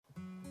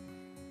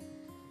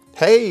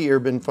Hey,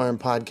 Urban Farm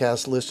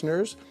Podcast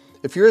listeners.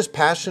 If you're as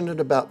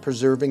passionate about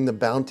preserving the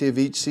bounty of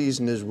each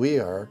season as we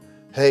are,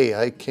 hey,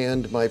 I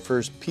canned my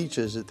first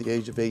peaches at the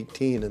age of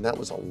 18, and that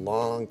was a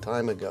long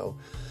time ago,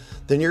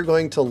 then you're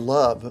going to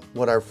love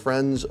what our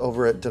friends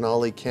over at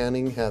Denali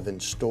Canning have in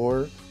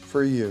store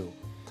for you.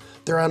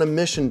 They're on a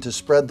mission to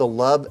spread the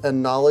love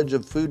and knowledge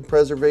of food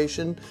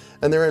preservation,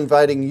 and they're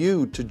inviting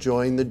you to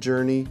join the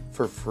journey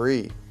for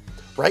free.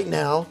 Right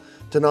now,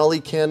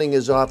 Denali Canning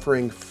is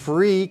offering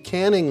free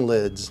canning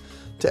lids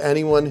to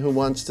anyone who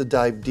wants to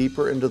dive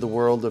deeper into the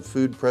world of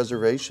food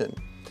preservation.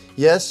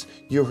 Yes,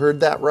 you heard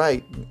that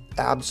right,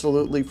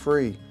 absolutely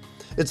free.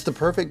 It's the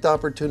perfect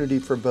opportunity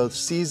for both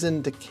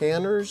seasoned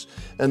canners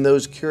and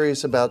those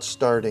curious about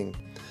starting.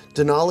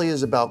 Denali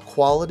is about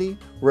quality,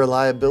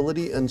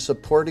 reliability, and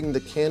supporting the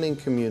canning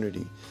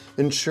community,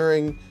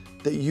 ensuring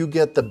that you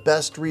get the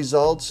best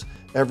results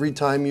every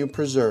time you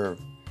preserve.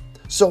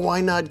 So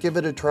why not give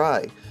it a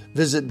try?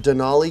 Visit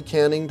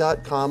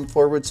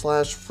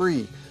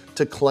denalicanning.com/free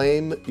to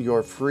claim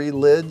your free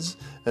lids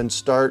and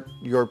start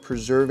your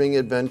preserving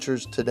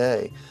adventures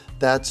today.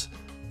 That's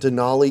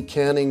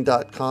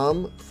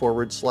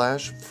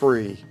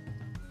denalicanning.com/free.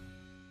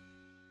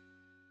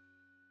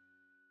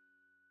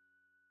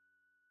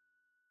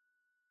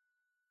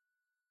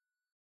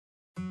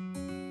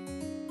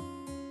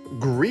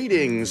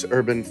 Greetings,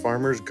 urban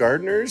farmers,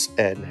 gardeners,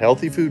 and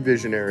healthy food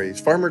visionaries.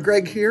 Farmer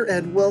Greg here,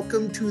 and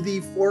welcome to the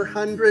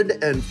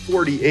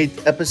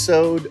 448th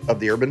episode of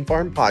the Urban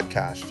Farm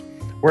Podcast,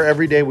 where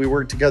every day we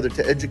work together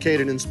to educate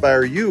and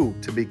inspire you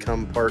to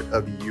become part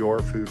of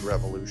your food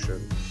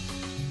revolution.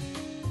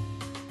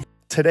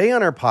 Today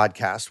on our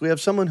podcast, we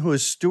have someone who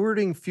is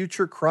stewarding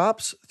future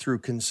crops through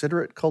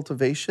considerate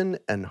cultivation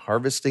and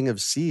harvesting of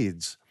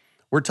seeds.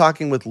 We're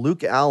talking with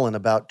Luke Allen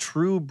about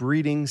true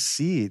breeding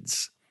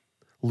seeds.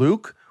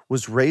 Luke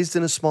was raised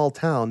in a small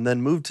town,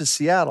 then moved to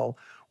Seattle,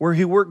 where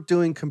he worked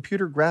doing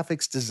computer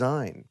graphics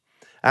design.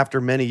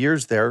 After many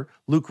years there,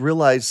 Luke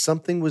realized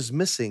something was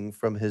missing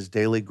from his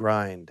daily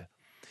grind.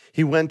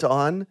 He went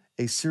on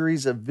a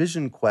series of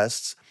vision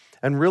quests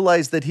and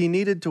realized that he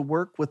needed to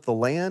work with the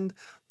land,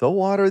 the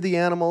water, the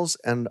animals,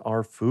 and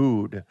our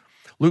food.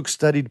 Luke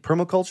studied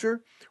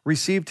permaculture,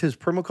 received his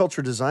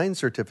permaculture design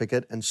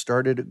certificate, and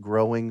started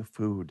growing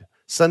food.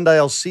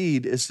 Sundial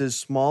Seed is his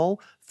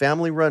small,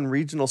 family-run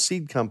regional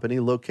seed company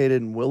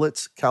located in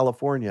Willits,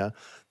 California.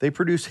 They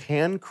produce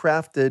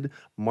handcrafted,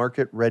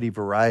 market-ready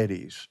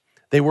varieties.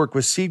 They work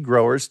with seed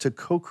growers to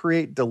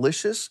co-create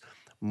delicious,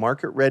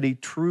 market-ready,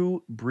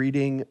 true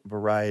breeding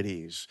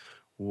varieties.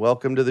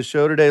 Welcome to the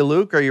show today,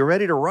 Luke. Are you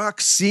ready to rock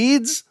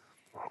seeds?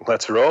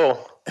 Let's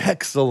roll.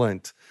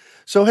 Excellent.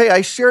 So, hey, I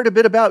shared a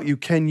bit about you.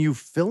 Can you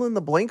fill in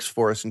the blanks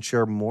for us and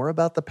share more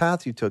about the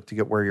path you took to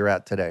get where you're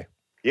at today?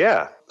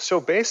 Yeah.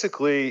 So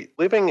basically,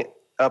 living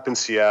up in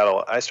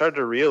Seattle, I started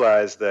to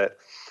realize that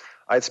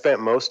I'd spent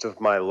most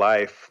of my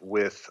life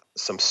with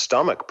some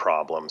stomach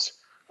problems,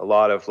 a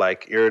lot of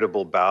like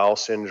irritable bowel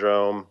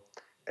syndrome,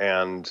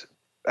 and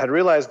I'd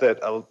realized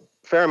that a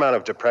fair amount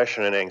of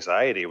depression and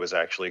anxiety was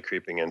actually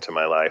creeping into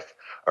my life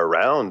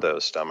around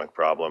those stomach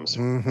problems.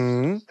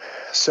 Mm-hmm.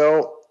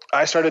 So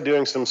I started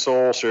doing some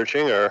soul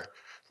searching or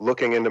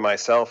looking into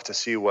myself to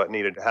see what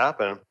needed to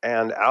happen.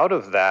 And out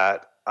of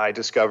that, I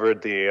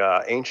discovered the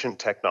ancient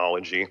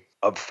technology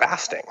of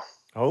fasting.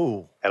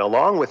 Oh. And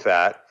along with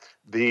that,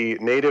 the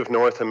Native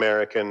North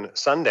American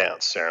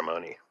Sundance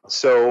ceremony.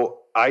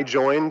 So I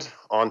joined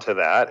onto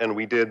that, and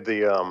we did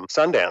the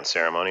Sundance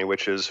ceremony,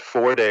 which is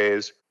 4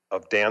 days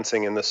of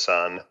dancing in the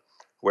sun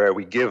where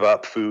we give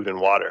up food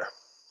and water.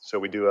 So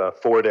we do a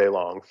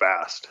 4-day-long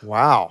fast.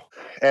 Wow.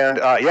 And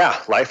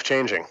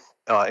life-changing,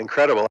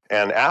 incredible.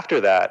 And after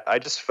that, I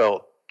just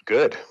felt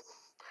good,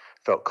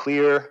 felt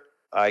clear.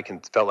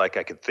 Felt like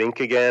I could think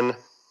again.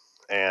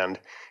 And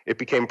it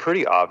became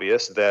pretty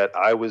obvious that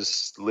I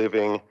was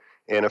living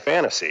in a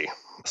fantasy,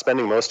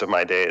 spending most of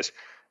my days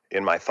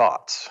in my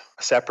thoughts,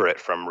 separate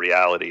from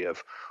reality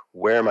of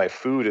where my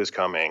food is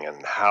coming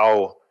and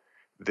how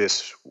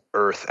this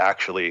earth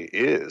actually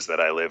is that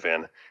I live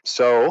in.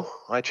 So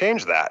I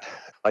changed that.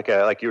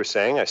 Like you were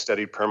saying, I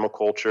studied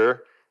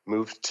permaculture,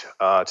 moved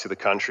to the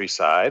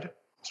countryside,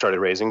 started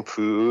raising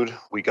food.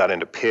 We got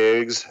into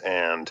pigs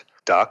and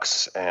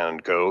ducks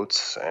and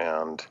goats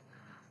and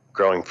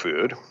growing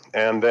food,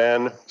 and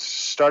then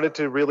started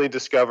to really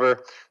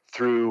discover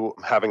through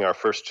having our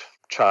first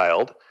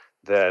child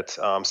that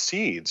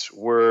seeds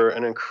were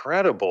an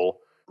incredible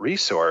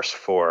resource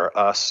for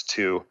us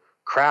to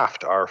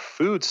craft our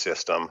food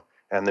system,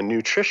 and the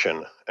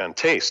nutrition and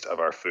taste of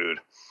our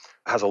food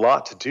has a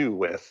lot to do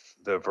with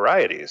the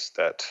varieties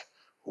that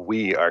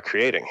we are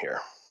creating here.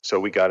 So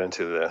we got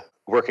into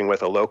working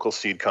with a local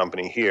seed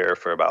company here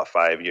for about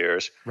 5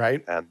 years.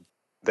 Right. And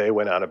they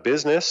went out of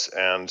business,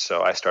 and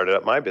so I started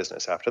up my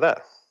business after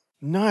that.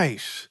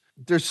 Nice.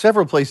 There's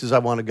several places I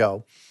want to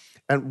go.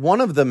 And one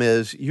of them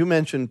is, you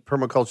mentioned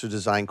permaculture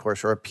design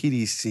course, or a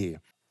PDC.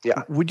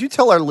 Yeah. Would you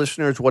tell our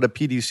listeners what a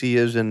PDC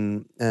is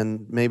and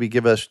maybe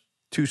give us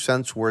 2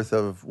 cents worth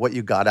of what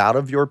you got out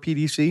of your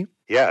PDC?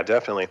 Yeah,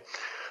 definitely.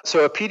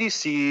 So a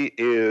PDC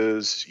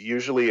is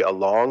usually a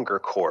longer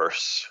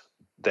course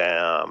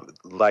than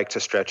like to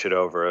stretch it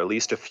over at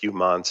least a few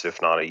months,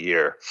 if not a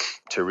year,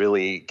 to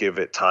really give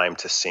it time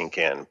to sink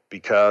in.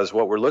 Because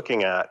what we're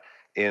looking at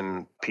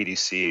in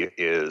PDC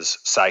is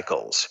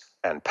cycles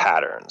and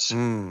patterns.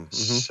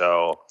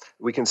 So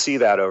we can see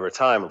that over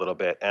time a little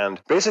bit. And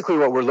basically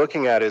what we're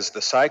looking at is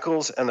the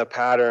cycles and the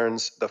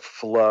patterns, the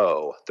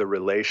flow, the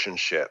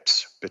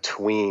relationships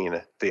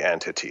between the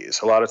entities.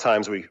 A lot of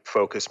times we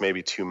focus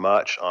maybe too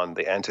much on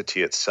the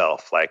entity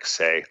itself, like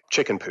say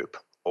chicken poop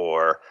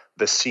or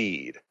the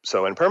seed.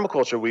 So in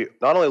permaculture, we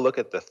not only look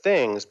at the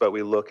things, but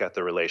we look at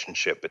the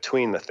relationship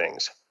between the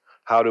things.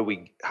 How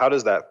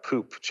does that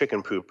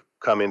chicken poop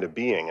come into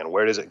being, and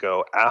where does it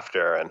go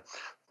after? And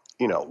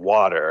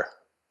water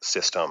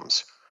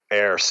systems,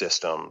 air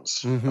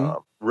systems,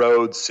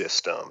 road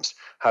systems.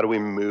 How do we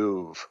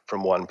move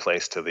from one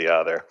place to the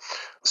other?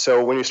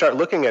 So when you start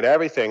looking at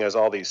everything as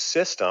all these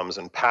systems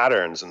and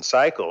patterns and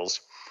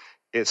cycles,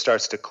 it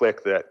starts to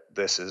click that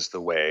this is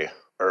the way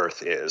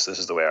Earth is. This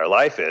is the way our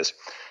life is.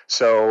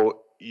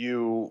 So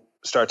you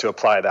start to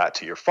apply that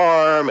to your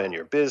farm and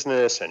your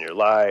business and your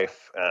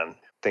life, and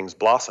things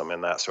blossom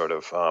in that sort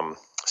of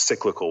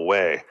cyclical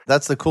way.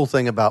 That's the cool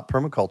thing about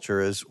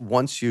permaculture is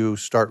once you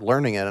start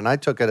learning it, and I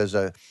took it as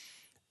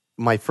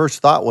my first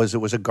thought was it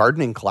was a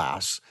gardening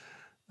class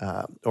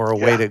or a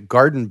way to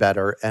garden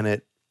better, and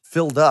it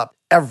filled up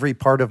every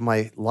part of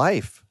my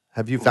life.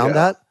 Have you found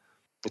that?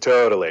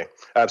 Totally.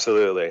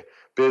 Absolutely.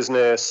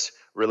 Business,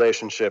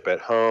 relationship at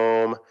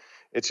home.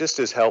 It's just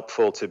as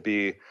helpful to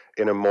be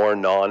in a more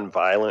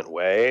nonviolent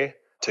way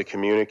to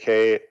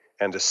communicate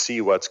and to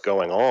see what's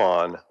going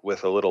on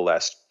with a little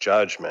less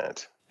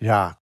judgment.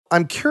 Yeah.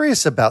 I'm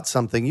curious about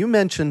something. You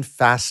mentioned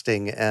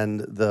fasting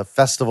and the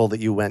festival that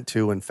you went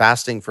to and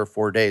fasting for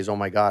 4 days. Oh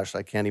my gosh,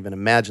 I can't even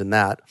imagine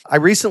that. I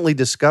recently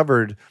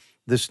discovered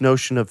this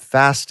notion of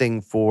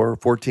fasting for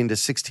 14 to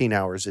 16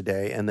 hours a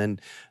day and then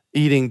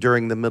eating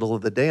during the middle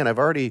of the day. And I've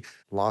already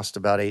lost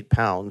about 8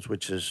 pounds,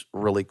 which is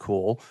really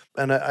cool.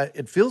 And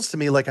it feels to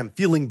me like I'm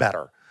feeling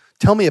better.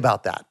 Tell me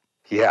about that.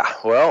 Yeah,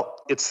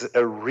 well, it's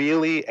a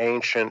really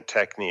ancient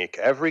technique.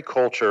 Every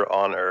culture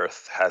on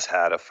Earth has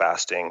had a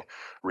fasting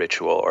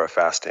ritual or a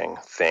fasting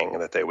thing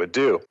that they would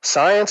do.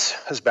 Science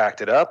has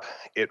backed it up.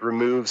 It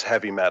removes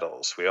heavy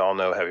metals. We all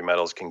know heavy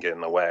metals can get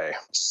in the way.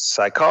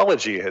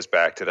 Psychology has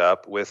backed it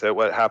up with it.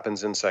 What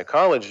happens in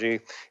psychology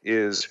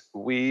is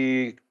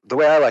the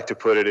way I like to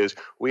put it is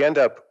we end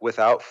up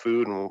without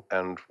food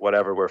and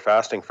whatever we're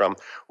fasting from,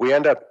 we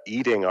end up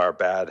eating our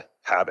bad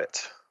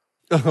habits.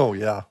 Oh,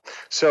 yeah.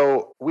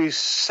 So we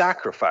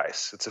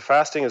sacrifice.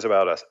 Fasting is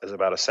about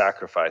a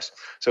sacrifice.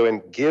 So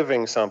in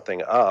giving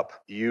something up,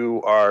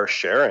 you are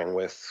sharing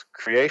with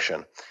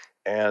creation,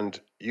 and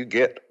you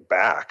get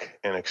back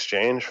in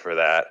exchange for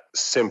that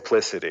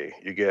simplicity.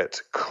 You get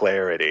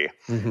clarity,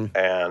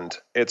 and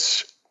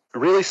it's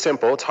really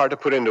simple. It's hard to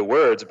put into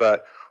words,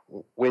 but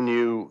when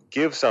you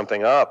give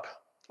something up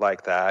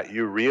like that,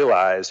 you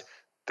realize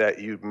that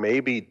you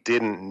maybe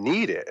didn't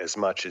need it as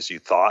much as you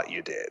thought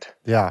you did.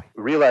 Yeah.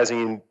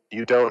 Realizing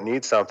you don't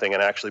need something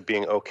and actually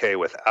being okay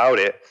without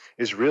it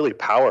is really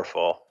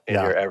powerful in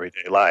your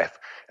everyday life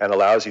and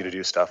allows you to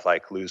do stuff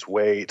like lose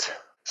weight,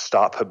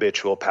 stop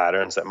habitual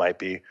patterns that might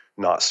be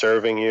not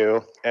serving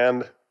you,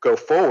 and go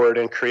forward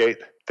and create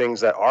things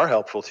that are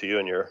helpful to you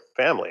and your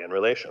family and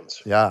relations.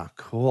 Yeah,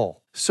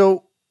 cool.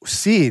 So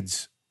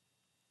seeds,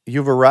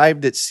 you've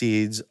arrived at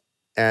seeds,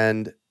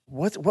 and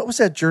what was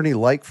that journey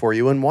like for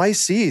you, and why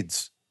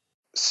seeds?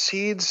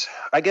 Seeds,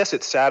 I guess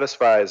it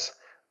satisfies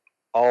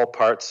all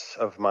parts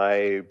of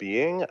my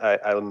being.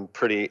 I'm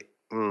pretty,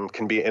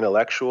 can be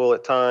intellectual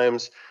at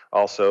times,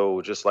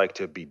 also just like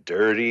to be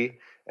dirty.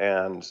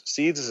 And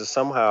seeds is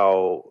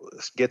somehow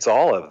gets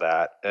all of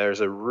that. There's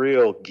a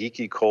real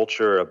geeky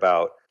culture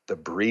about the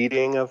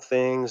breeding of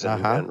things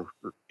and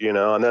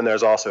then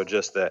there's also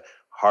just the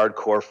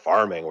hardcore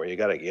farming where you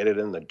got to get it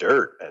in the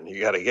dirt and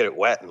you got to get it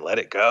wet and let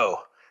it go.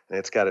 And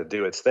it's got to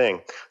do its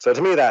thing. So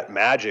to me, that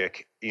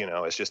magic,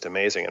 is just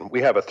amazing. And we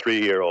have a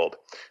 3-year-old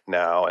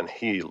now, and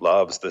he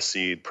loves the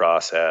seed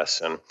process.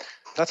 And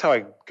that's how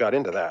I got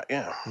into that.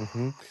 Yeah.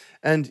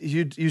 And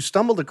you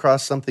stumbled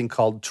across something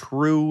called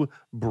true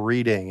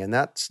breeding, and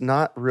that's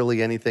not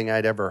really anything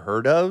I'd ever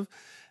heard of.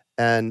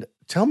 And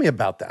tell me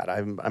about that.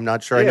 I'm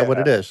not sure I know what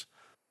it is.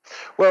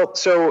 Well,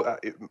 so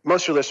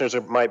most of your listeners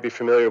might be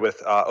familiar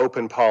with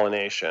open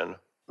pollination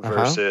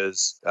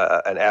versus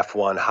an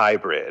F1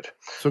 hybrid.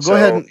 So go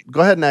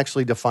ahead and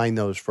actually define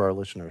those for our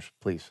listeners,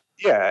 please.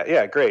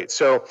 Yeah, great.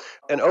 So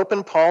an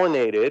open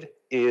pollinated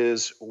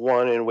is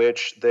one in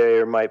which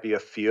there might be a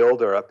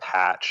field or a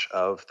patch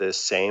of this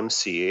same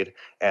seed,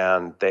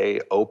 and they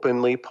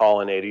openly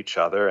pollinate each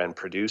other and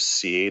produce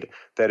seed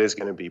that is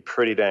going to be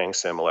pretty dang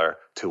similar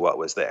to what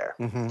was there.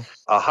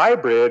 A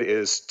hybrid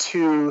is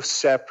two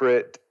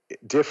separate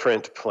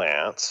different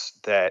plants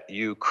that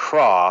you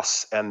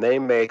cross, and they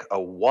make a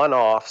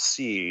one-off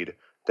seed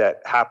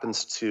that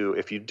happens to,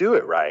 if you do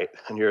it right,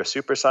 and you're a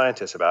super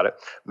scientist about it,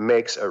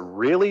 makes a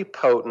really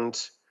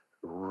potent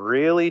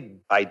really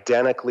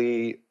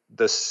identically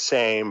the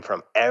same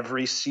from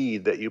every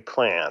seed that you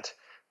plant.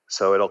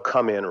 So it'll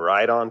come in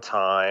right on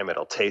time.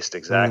 It'll taste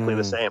exactly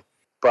the same,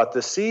 but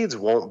the seeds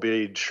won't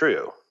be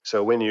true.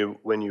 So when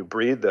you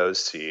breed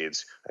those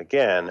seeds,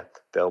 again,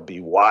 they'll be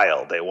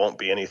wild. They won't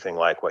be anything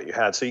like what you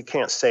had. So you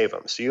can't save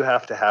them. So you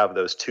have to have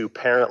those two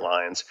parent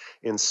lines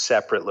in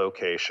separate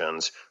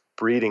locations,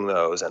 breeding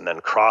those and then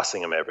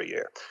crossing them every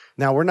year.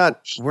 Now we're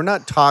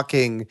not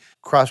talking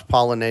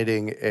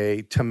cross-pollinating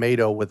a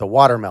tomato with a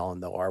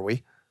watermelon, though, are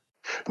we?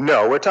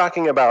 No, we're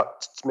talking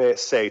about,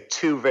 say,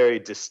 two very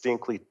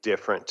distinctly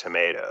different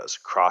tomatoes,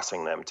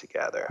 crossing them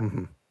together.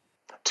 Mm-hmm.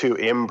 Two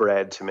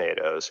inbred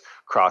tomatoes,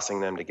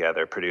 crossing them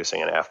together,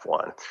 producing an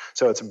F1.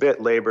 So it's a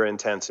bit labor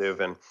intensive,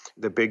 and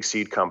the big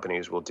seed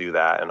companies will do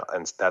that.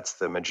 And that's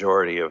the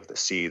majority of the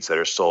seeds that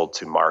are sold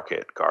to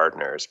market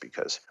gardeners,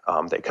 because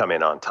they come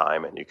in on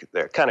time and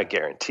they're kind of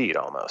guaranteed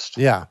almost.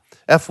 Yeah.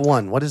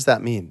 F1, what does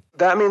that mean?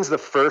 That means the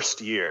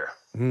first year.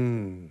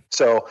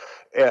 So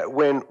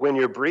when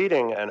you're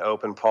breeding an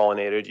open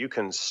pollinated, you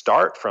can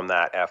start from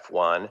that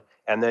F1,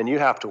 and then you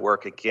have to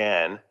work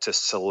again to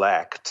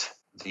select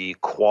the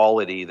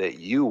quality that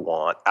you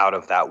want out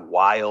of that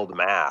wild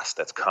mass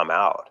that's come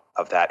out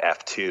of that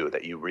F2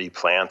 that you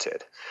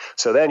replanted.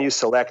 So then you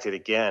select it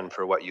again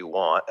for what you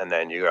want, and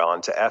then you're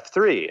on to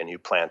F3 and you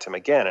plant them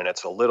again, and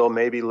it's a little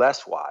maybe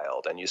less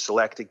wild, and you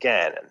select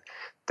again, and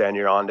then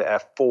you're on to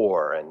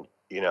F4, and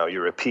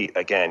you repeat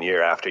again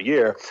year after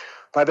year.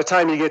 By the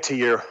time you get to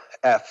your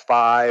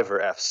F5 or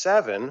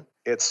F7,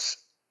 it's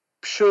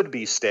should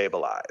be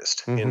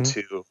stabilized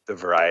into the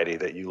variety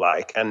that you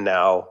like. And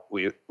now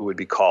we would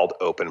be called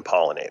open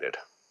pollinated.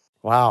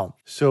 Wow.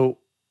 So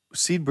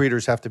seed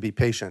breeders have to be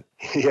patient.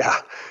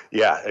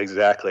 Yeah,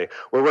 exactly.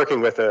 We're working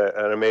with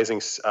an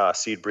amazing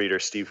seed breeder,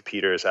 Steve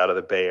Peters, out of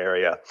the Bay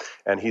Area,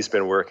 and he's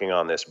been working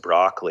on this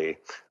broccoli,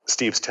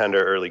 Steve's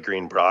Tender Early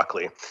Green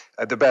Broccoli,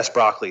 the best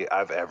broccoli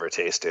I've ever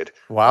tasted.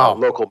 Wow.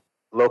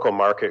 Local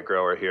market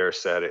grower here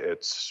said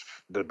it's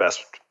the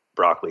best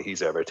broccoli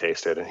he's ever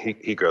tasted, and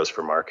he grows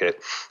for market.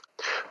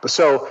 But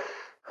so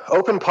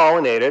open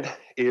pollinated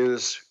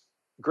is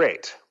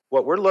great.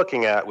 What we're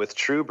looking at with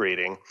true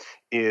breeding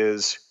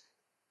is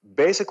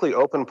basically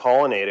open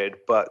pollinated,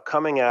 but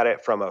coming at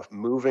it from a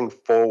moving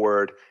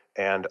forward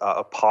and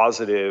a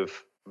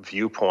positive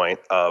viewpoint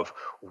of,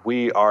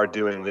 we are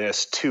doing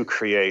this to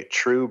create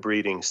true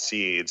breeding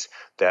seeds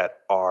that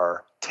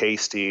are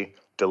tasty,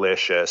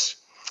 delicious,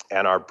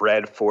 and are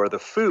bred for the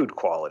food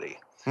quality.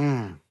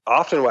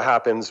 Often what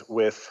happens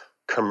with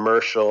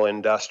commercial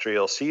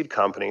industrial seed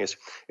companies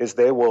is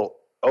they will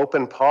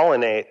open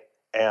pollinate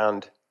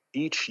and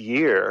each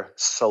year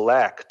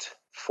select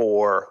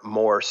for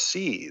more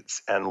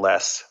seeds and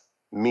less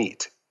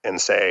meat in,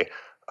 say,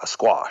 a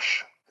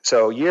squash.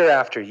 So year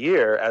after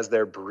year, as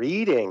they're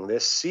breeding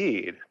this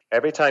seed,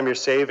 every time you're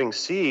saving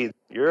seed,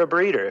 you're a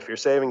breeder if you're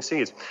saving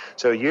seeds.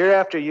 So year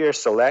after year,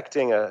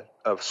 selecting a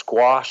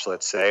squash,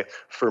 let's say,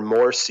 for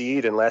more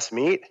seed and less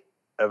meat,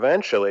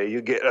 eventually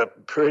you get a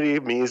pretty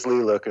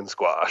measly looking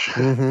squash.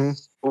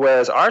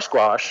 Whereas our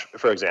squash,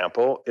 for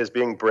example, is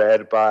being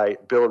bred by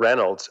Bill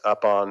Reynolds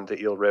up on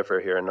the Eel River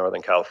here in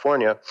Northern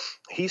California.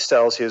 He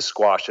sells his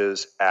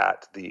squashes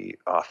at the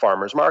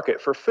farmer's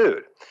market for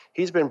food.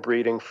 He's been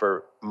breeding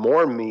for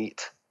more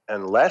meat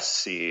and less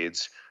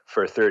seeds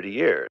for 30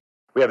 years.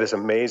 We have this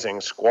amazing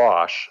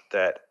squash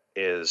that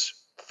is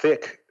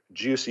thick,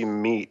 juicy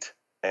meat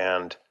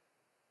and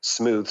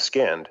smooth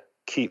skinned,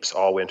 keeps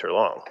all winter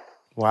long.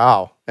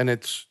 Wow. And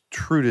it's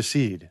true to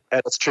seed.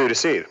 And it's true to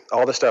seed.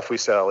 All the stuff we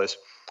sell is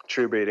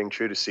true breeding,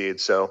 true to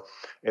seed. So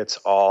it's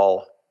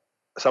all,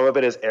 some of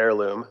it is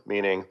heirloom,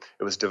 meaning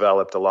it was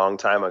developed a long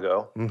time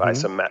ago by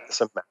some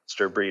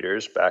master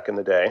breeders back in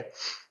the day.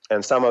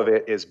 And some of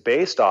it is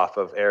based off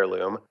of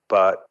heirloom,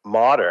 but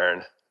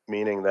modern,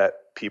 meaning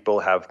that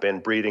people have been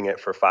breeding it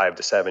for 5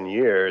 to 7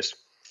 years,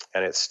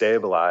 and it's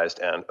stabilized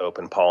and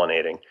open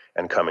pollinating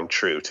and coming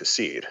true to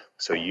seed.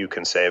 So you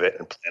can save it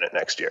and plant it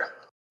next year.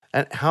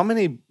 And how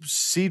many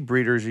seed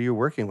breeders are you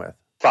working with?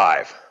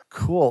 5.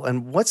 Cool.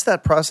 And what's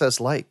that process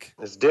like?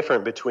 It's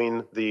different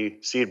between the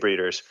seed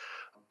breeders.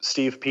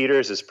 Steve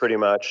Peters is pretty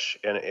much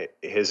in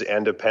his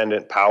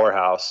independent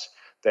powerhouse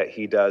that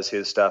he does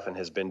his stuff and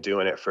has been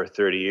doing it for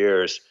 30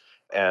 years.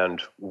 And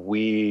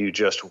we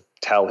just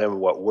tell him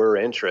what we're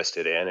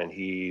interested in, and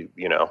he,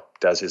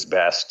 does his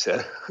best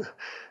to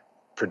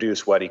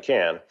produce what he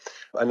can.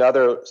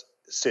 Another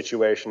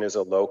situation is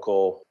a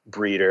local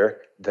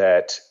breeder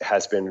that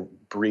has been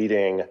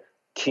breeding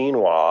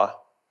quinoa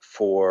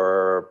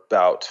for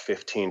about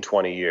 15,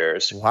 20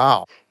 years.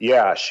 Wow.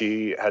 Yeah,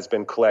 she has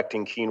been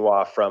collecting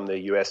quinoa from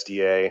the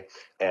USDA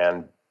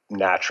and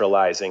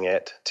naturalizing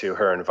it to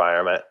her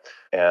environment.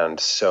 And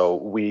so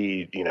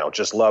we,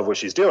 just love what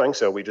she's doing.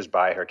 So we just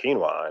buy her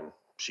quinoa and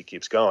she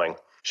keeps going.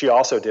 She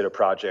also did a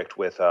project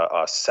with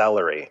a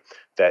celery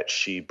that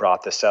she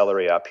brought the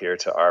celery up here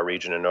to our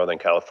region in Northern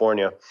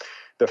California.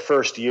 The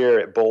first year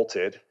it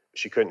bolted.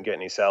 She couldn't get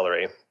any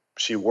celery.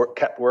 She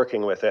kept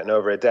working with it. And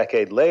over a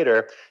decade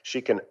later,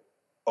 she can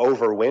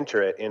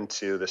overwinter it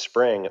into the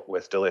spring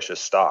with delicious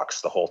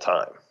stalks the whole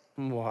time.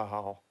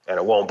 Wow. And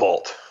it won't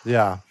bolt.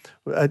 Yeah.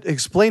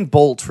 Explain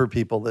bolt for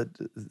people that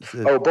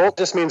Bolt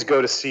just means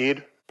go to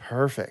seed.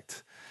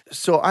 Perfect.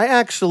 So I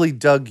actually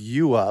dug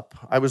you up.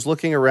 I was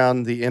looking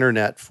around the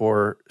internet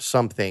for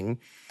something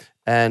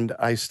and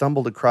I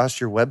stumbled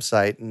across your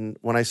website. And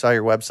when I saw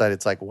your website,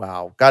 it's like,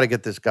 wow, got to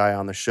get this guy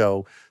on the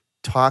show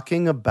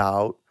talking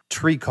about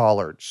tree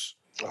collards.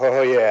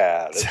 Oh,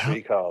 yeah, the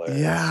tree collards.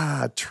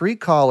 Yeah, tree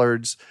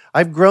collards.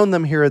 I've grown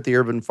them here at the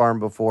Urban Farm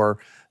before.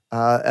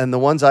 And the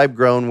ones I've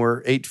grown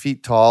were 8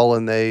 feet tall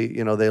and they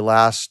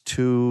last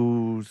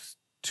two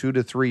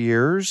to 3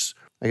 years.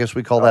 I guess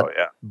we call that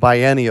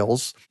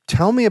biennials.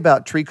 Tell me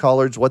about tree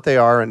collards, what they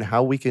are, and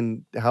how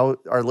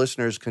our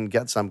listeners can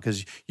get some,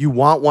 because you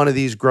want one of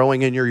these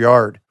growing in your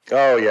yard.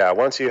 Oh yeah,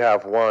 once you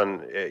have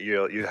one,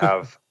 you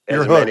have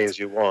as many as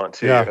you want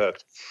to. Yeah. You're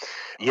hooked.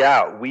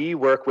 Yeah, we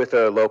work with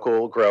a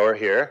local grower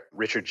here,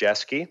 Richard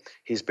Jeske.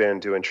 He's been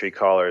doing tree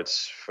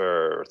collards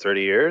for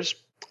 30 years,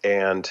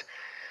 and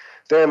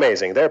they're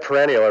amazing. They're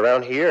perennial.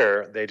 Around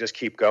here, they just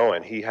keep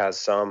going. He has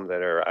some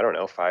that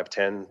are, 5,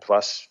 10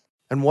 plus.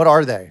 And what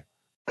are they?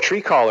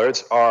 Tree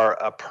collards are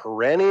a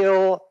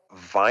perennial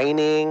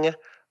vining,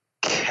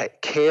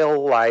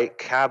 kale-like,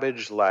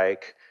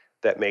 cabbage-like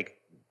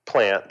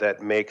plant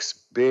that makes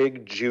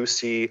big,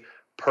 juicy,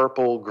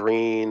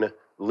 purple-green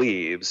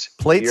leaves.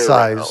 Plate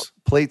size.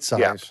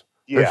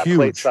 Yeah,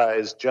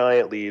 plate-size,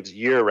 giant leaves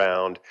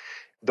year-round.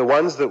 The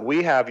ones that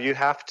we have, you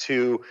have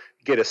to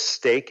get a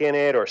stake in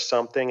it or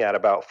something at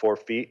about 4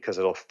 feet because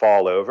it'll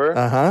fall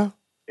over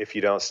if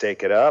you don't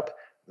stake it up.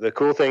 The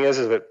cool thing is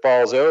if it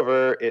falls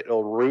over,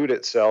 it'll root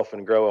itself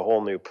and grow a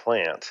whole new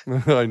plant.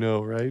 I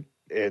know, right?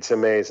 It's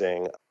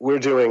amazing. We're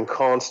doing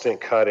constant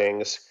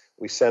cuttings.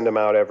 We send them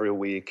out every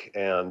week,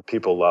 and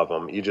people love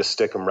them. You just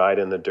stick them right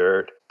in the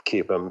dirt,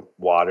 keep them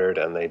watered,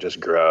 and they just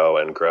grow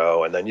and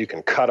grow. And then you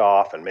can cut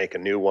off and make a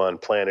new one,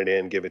 plant it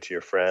in, give it to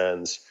your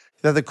friends.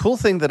 Now, the cool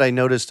thing that I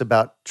noticed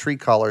about tree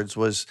collards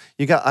was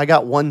I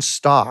got one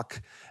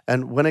stalk,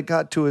 and when it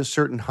got to a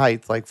certain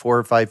height, like 4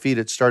 or 5 feet,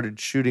 it started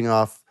shooting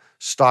off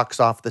stalks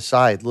off the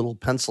side, little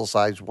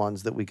pencil-sized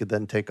ones that we could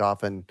then take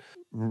off and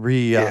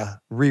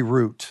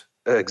reroot.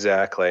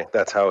 Exactly.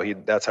 That's how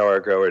our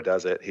grower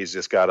does it. He's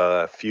just got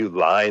a few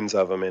lines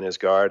of them in his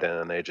garden,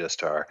 and they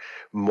just are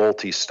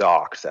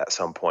multi-stalked at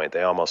some point.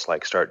 They almost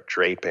like start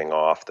draping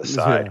off the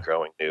side,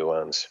 growing new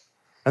ones.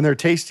 And they're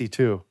tasty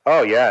too.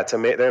 Oh yeah,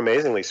 they're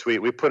amazingly sweet.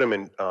 We put them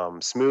in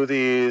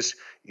smoothies,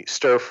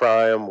 stir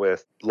fry them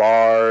with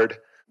lard,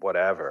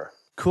 whatever.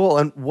 Cool.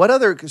 And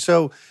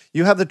so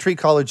you have the tree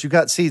collards, you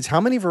got seeds. How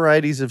many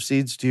varieties of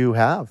seeds do you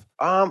have?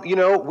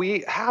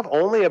 We have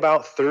only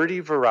about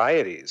 30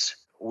 varieties.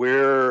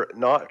 We're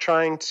not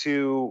trying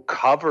to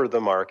cover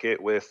the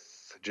market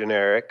with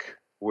generic.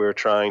 We're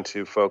trying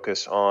to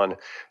focus on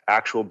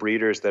actual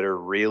breeders that are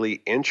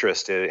really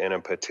interested in a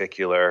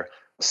particular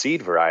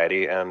seed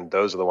variety, and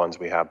those are the ones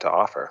we have to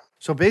offer.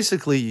 So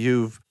basically,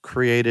 you've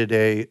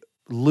created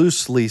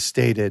loosely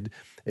stated,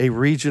 a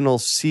regional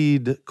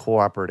seed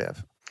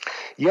cooperative.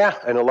 Yeah,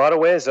 in a lot of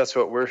ways, that's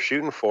what we're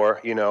shooting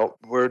for.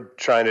 We're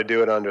trying to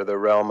do it under the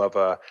realm of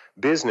a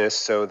business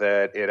so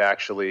that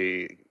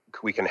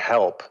we can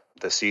help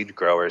the seed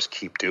growers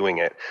keep doing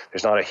it.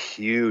 There's not a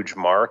huge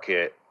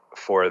market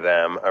for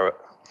them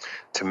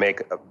to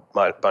make a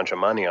bunch of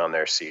money on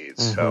their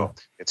seeds. So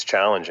it's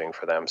challenging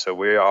for them. So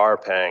we are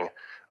paying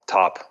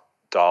top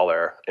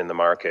dollar in the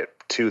market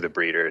to the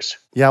breeders.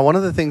 Yeah, one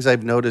of the things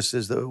I've noticed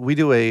is that we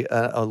do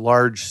a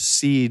large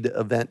seed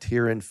event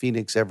here in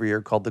Phoenix every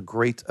year called the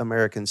Great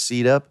American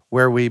Seed Up,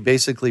 where we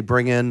basically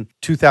bring in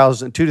 2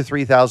 to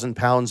 3,000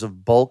 pounds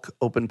of bulk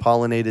open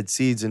pollinated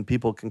seeds, and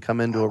people can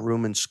come into a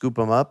room and scoop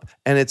them up.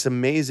 And it's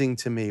amazing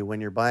to me when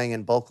you're buying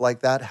in bulk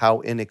like that, how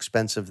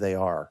inexpensive they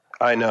are.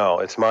 I know,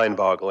 it's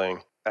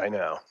mind-boggling. I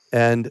know.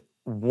 And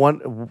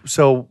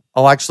so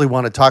I'll actually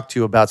want to talk to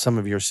you about some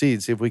of your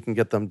seeds, see if we can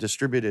get them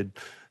distributed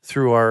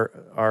through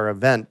our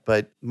event.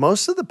 But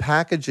most of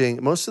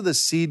the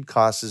seed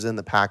cost is in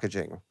the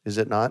packaging, is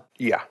it not?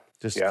 Yeah.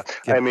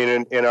 I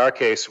mean, in our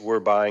case, we're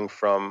buying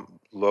from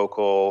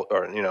local,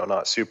 or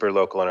not super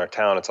local in our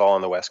town. It's all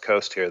on the West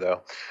Coast here,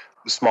 though.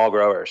 Small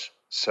growers.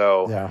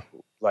 So,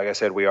 like I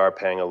said, we are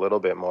paying a little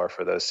bit more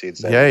for those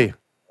seeds. A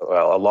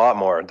lot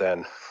more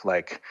than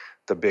like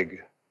the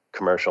big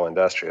commercial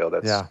industrial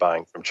that's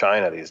buying from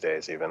China these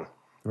days even.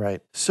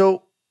 Right.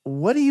 So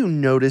what are you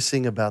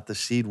noticing about the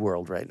seed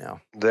world right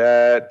now?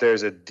 That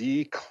there's a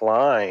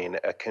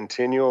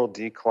continual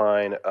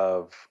decline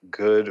of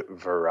good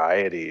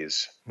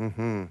varieties.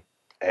 Mm-hmm.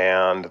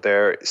 And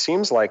there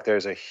seems like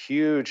there's a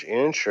huge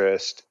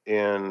interest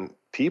in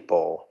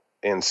people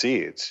in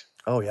seeds.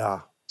 Oh, yeah.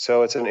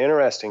 So it's an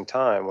interesting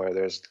time where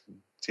there's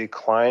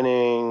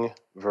declining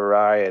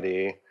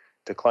variety,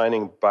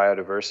 declining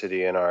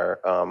biodiversity in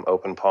our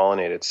open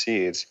pollinated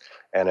seeds,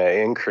 and an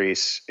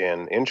increase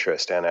in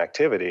interest and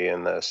activity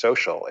in the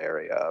social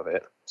area of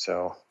it.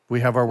 So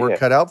we have our work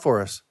cut out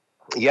for us.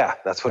 Yeah,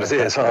 that's what it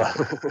is, huh?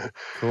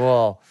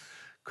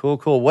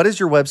 Cool. What is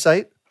your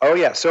website? Oh,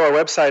 yeah. So our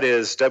website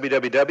is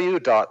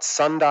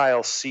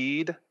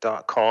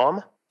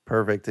www.sundialseed.com.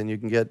 Perfect. And you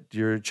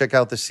can check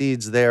out the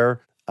seeds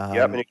there.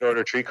 Yep, and you can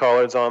order tree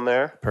collards on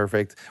there.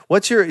 Perfect.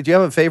 Do you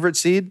have a favorite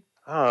seed?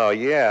 Oh,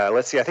 yeah.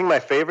 Let's see. I think my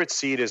favorite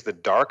seed is the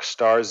Dark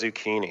Star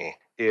Zucchini.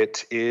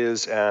 It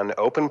is an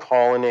open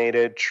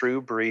pollinated,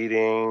 true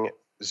breeding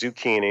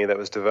zucchini that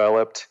was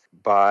developed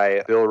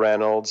by Bill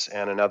Reynolds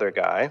and another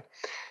guy.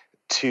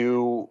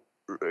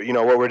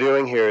 What we're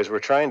doing here is we're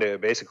trying to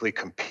basically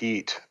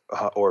compete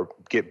or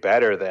get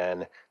better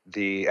than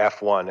the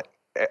F1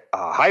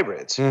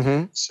 hybrids.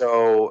 Mm-hmm.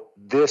 So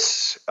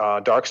this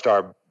Dark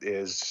Star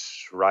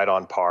is right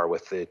on par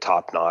with the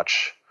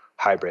top-notch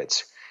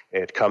hybrids.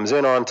 It comes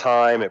in on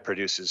time. It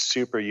produces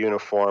super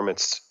uniform.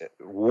 It's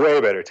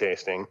way better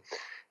tasting,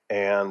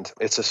 and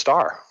it's a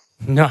star.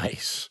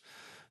 Nice.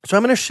 So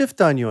I'm going to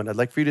shift on you, and I'd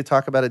like for you to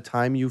talk about a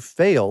time you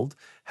failed,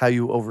 how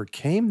you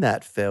overcame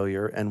that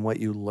failure, and what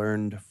you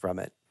learned from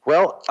it.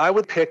 Well, I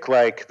would pick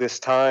like this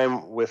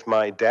time with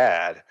my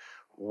dad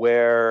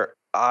where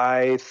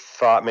I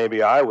thought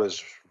maybe I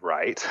was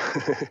right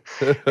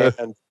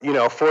and,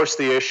 forced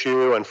the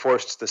issue and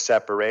forced the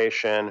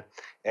separation,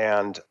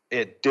 and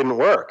it didn't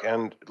work.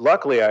 And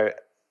luckily, I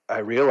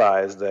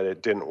realized that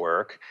it didn't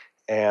work.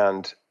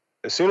 And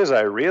as soon as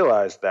I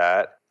realized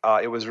that,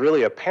 it was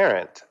really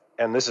apparent.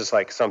 And this is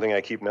like something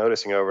I keep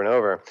noticing over and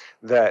over,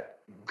 that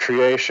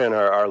creation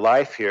or our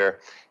life here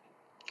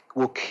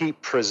will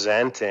keep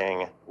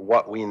presenting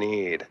what we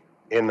need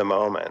in the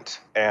moment.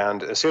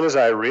 And as soon as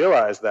I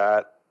realized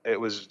that, it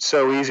was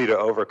so easy to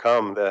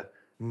overcome the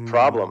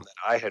problem that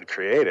I had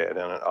created.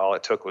 And all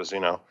it took was,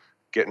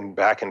 getting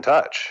back in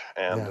touch,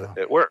 and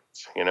it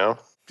worked,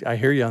 I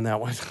hear you on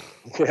that one.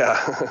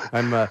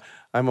 Yeah.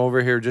 I'm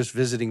over here just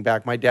visiting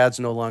back. My dad's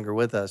no longer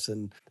with us,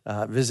 and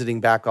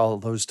visiting back all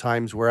of those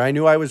times where I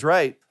knew I was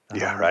right.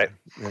 Yeah, right.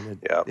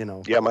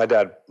 Yeah, my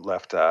dad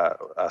left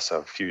us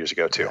a few years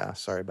ago too. Yeah,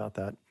 sorry about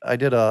that. I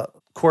did a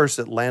course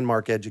at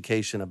Landmark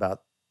Education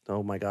about,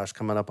 oh my gosh,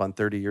 coming up on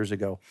 30 years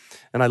ago.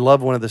 And I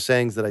love one of the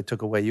sayings that I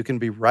took away. You can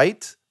be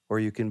right or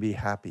you can be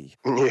happy.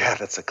 Yeah,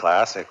 that's a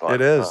classic one.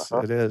 It is.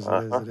 It is.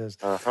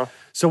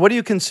 So what do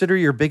you consider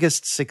your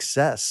biggest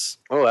success?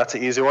 Oh, that's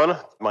an easy one.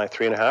 My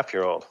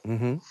 3.5-year-old.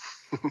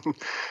 Mm-hmm.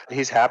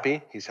 He's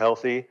happy. He's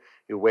healthy.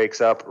 He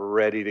wakes up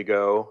ready to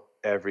go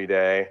every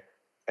day.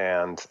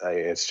 And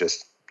it's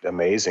just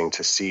amazing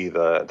to see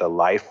the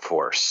life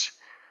force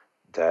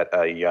that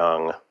a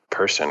young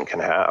person can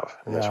have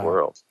in this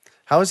world.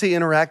 How is he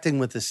interacting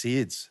with the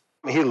seeds?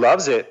 He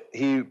loves it.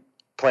 He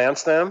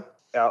plants them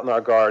out in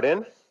our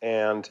garden,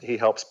 and he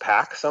helps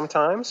pack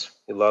sometimes.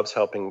 He loves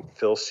helping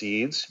fill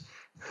seeds.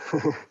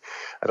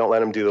 I don't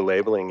let him do the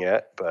labeling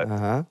yet,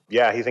 but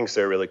yeah, he thinks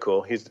they're really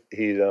cool.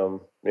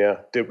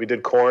 We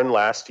did corn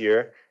last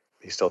year.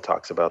 He still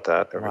talks about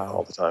that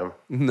all the time.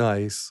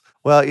 Nice.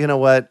 Well, you know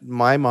what?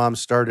 My mom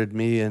started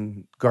me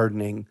in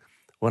gardening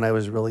when I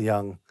was really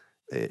young.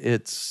 Here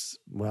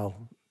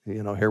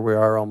we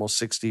are almost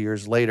 60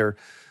 years later,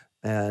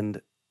 and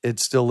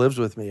it still lives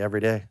with me every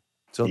day.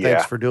 So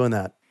thanks for doing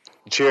that.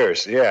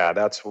 Cheers. Yeah,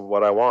 that's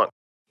what I want.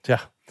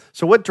 Yeah.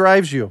 So what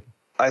drives you?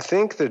 I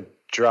think the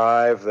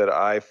drive that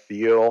I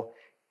feel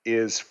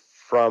is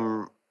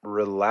from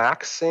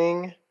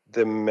relaxing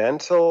the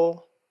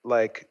mental,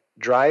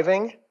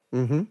 driving.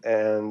 Mm-hmm.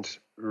 And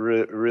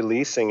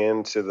releasing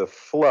into the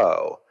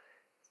flow.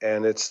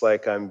 And it's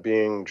like I'm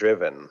being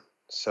driven.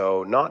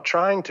 So not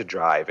trying to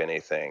drive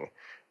anything,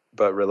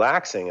 but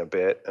relaxing a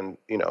bit. And,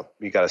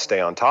 you got to stay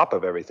on top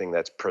of everything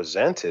that's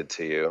presented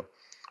to you.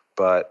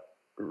 But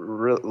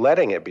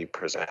letting it be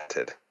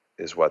presented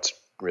is what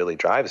really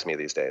drives me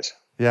these days.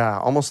 Yeah,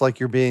 almost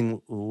like you're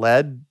being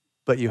led,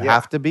 but you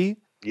have to be.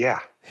 Yeah.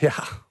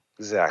 Yeah.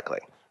 Exactly.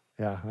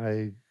 Yeah,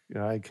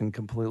 I can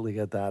completely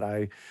get that.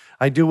 I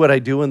do what I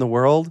do in the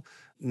world,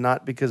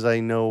 not because I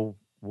know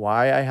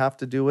why I have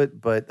to do it,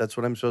 but that's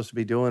what I'm supposed to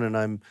be doing, and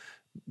I'm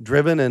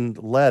driven and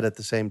led at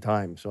the same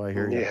time. So I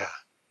hear you. Yeah,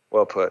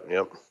 well put.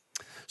 Yep.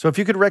 So if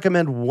you could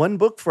recommend one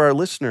book for our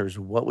listeners,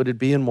 what would it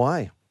be and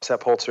why?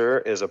 Sepp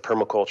Holzer is a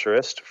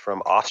permaculturist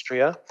from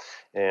Austria,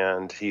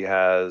 and he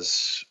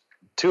has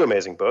 2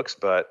 amazing books,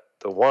 but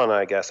the one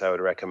I guess I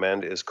would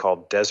recommend is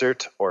called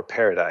Desert or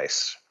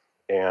Paradise.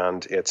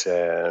 And it's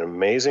an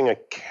amazing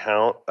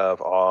account of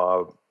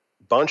a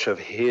bunch of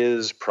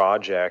his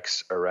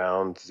projects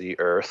around the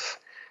earth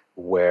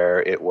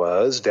where it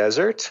was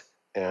desert,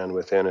 and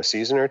within a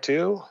season or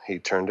 2, he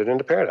turned it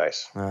into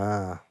paradise.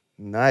 Ah,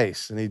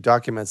 nice. And he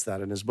documents that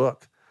in his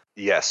book.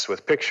 Yes,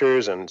 with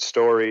pictures and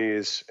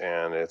stories,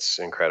 and it's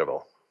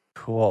incredible.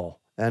 Cool.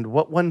 And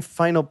what one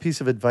final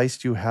piece of advice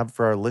do you have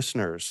for our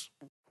listeners?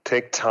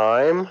 Take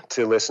time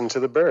to listen to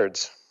the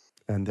birds.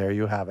 And there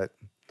you have it.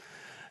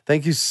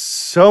 Thank you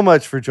so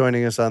much for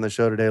joining us on the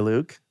show today,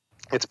 Luke.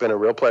 It's been a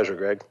real pleasure,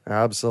 Greg.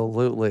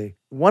 Absolutely.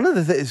 One of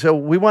the things, so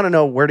we want to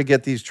know where to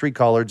get these tree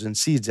collards and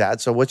seeds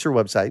at. So what's your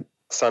website?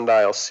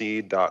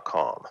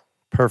 Sundialseed.com.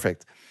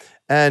 Perfect.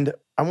 And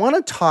I want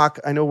to talk,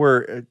 I know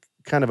we're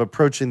kind of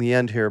approaching the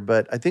end here,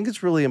 but I think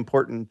it's really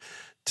important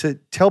to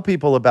tell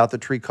people about the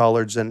tree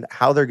collards and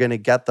how they're going to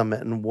get them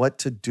and what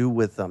to do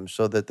with them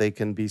so that they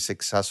can be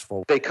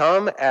successful. They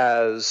come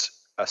as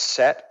a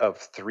set of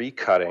 3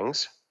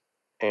 cuttings,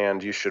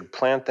 and you should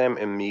plant them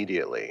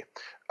immediately.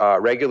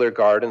 Regular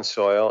garden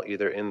soil,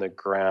 either in the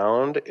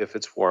ground if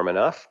it's warm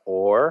enough,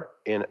 or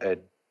in a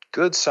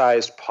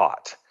good-sized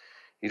pot.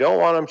 You don't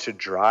want them to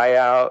dry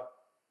out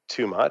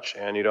too much,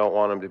 and you don't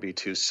want them to be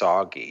too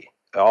soggy.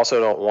 I also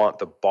don't want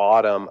the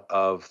bottom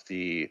of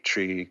the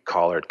tree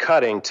collard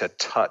cutting to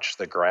touch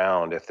the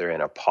ground if they're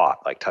in a pot,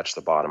 like touch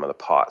the bottom of the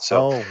pot.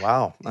 So, Oh,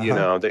 wow.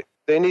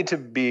 they need to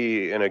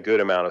be in a good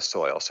amount of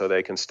soil so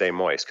they can stay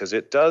moist, because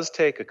it does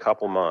take a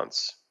couple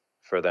months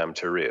for them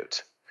to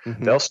root.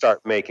 Mhm. They'll start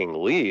making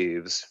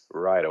leaves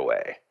right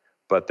away,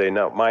 but they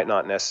might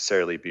not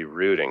necessarily be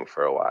rooting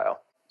for a while.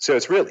 So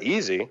it's real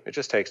easy. It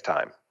just takes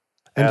time.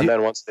 And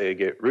then once they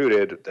get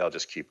rooted, they'll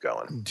just keep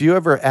going. Do you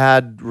ever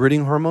add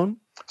rooting hormone?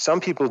 Some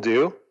people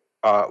do.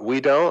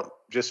 We don't,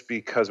 just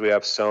because we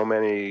have so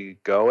many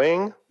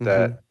going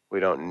that we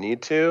don't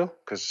need to.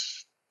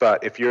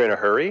 But if you're in a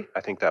hurry,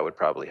 I think that would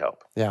probably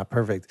help. Yeah,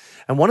 perfect.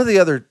 And one of the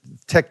other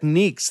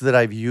techniques that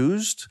I've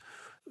used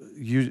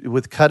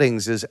with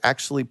cuttings is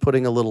actually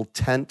putting a little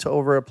tent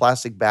over a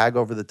plastic bag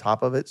over the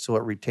top of it so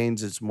it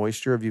retains its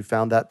moisture. Have you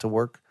found that to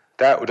work?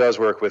 That does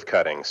work with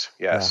cuttings.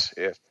 Yes.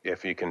 Yeah.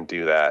 If you can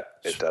do that,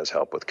 it does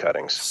help with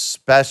cuttings.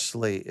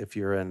 Especially if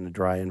you're in a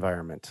dry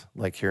environment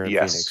like here in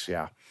Phoenix.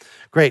 Yeah.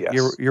 Great. Yes.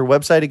 Your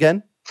website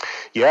again?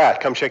 Yeah,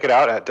 come check it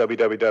out at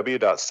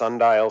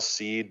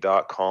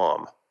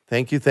www.sundialseed.com.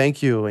 Thank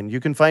you. And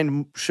you can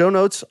find show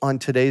notes on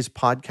today's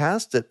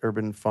podcast at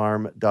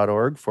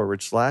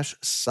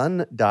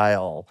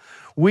urbanfarm.org/sundial.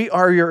 We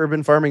are your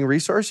urban farming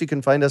resource. You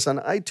can find us on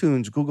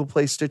iTunes, Google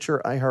Play,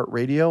 Stitcher,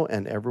 iHeartRadio,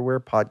 and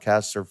everywhere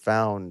podcasts are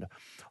found.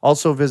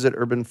 Also visit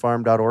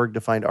urbanfarm.org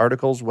to find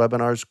articles,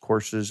 webinars,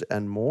 courses,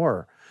 and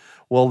more.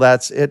 Well,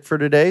 that's it for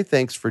today.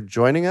 Thanks for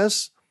joining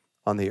us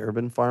on the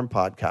Urban Farm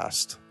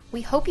Podcast.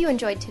 We hope you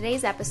enjoyed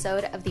today's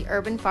episode of the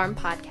Urban Farm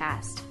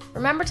Podcast.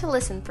 Remember to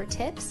listen for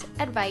tips,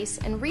 advice,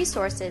 and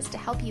resources to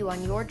help you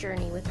on your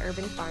journey with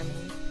urban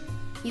farming.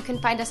 You can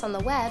find us on the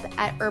web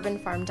at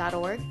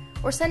urbanfarm.org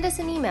or send us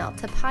an email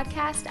to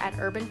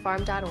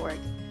podcast@urbanfarm.org.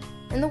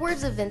 In the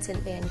words of Vincent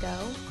van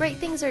Gogh, great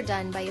things are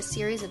done by a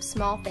series of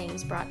small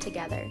things brought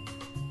together.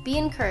 Be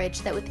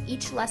encouraged that with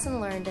each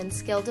lesson learned and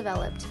skill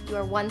developed, you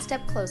are one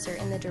step closer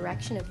in the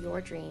direction of your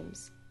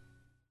dreams.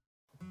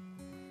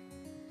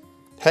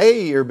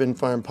 Hey, Urban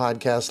Farm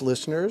Podcast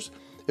listeners.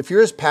 If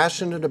you're as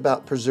passionate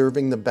about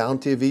preserving the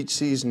bounty of each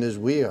season as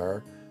we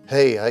are,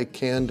 hey, I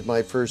canned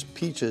my first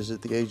peaches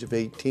at the age of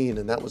 18,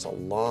 and that was a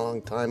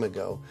long time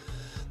ago,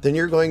 then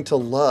you're going to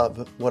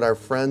love what our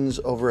friends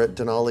over at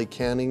Denali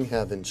Canning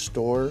have in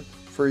store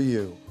for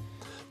you.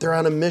 They're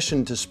on a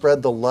mission to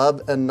spread the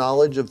love and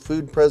knowledge of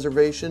food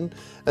preservation,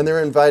 and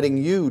they're inviting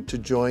you to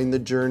join the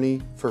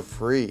journey for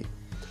free.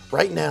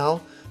 Right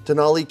now,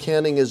 Denali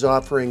Canning is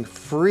offering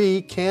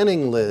free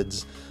canning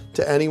lids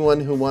to anyone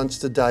who wants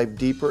to dive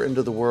deeper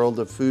into the world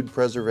of food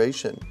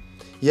preservation.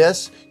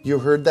 Yes, you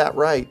heard that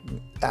right,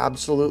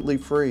 absolutely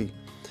free.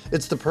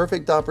 It's the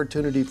perfect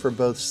opportunity for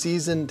both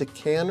seasoned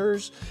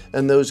decanners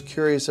and those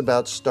curious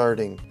about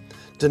starting.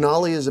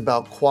 Denali is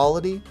about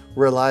quality,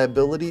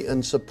 reliability,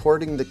 and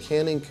supporting the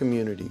canning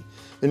community,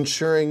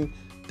 ensuring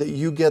that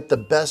you get the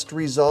best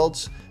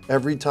results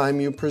every time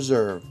you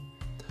preserve.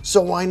 So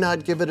why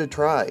not give it a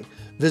try?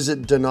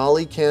 Visit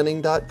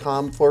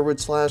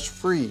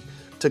denalicanning.com/free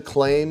to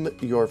claim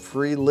your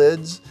free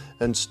lids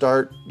and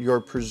start your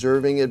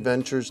preserving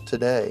adventures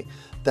today.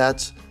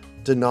 That's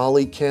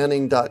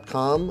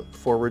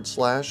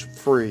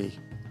denalicanning.com/free.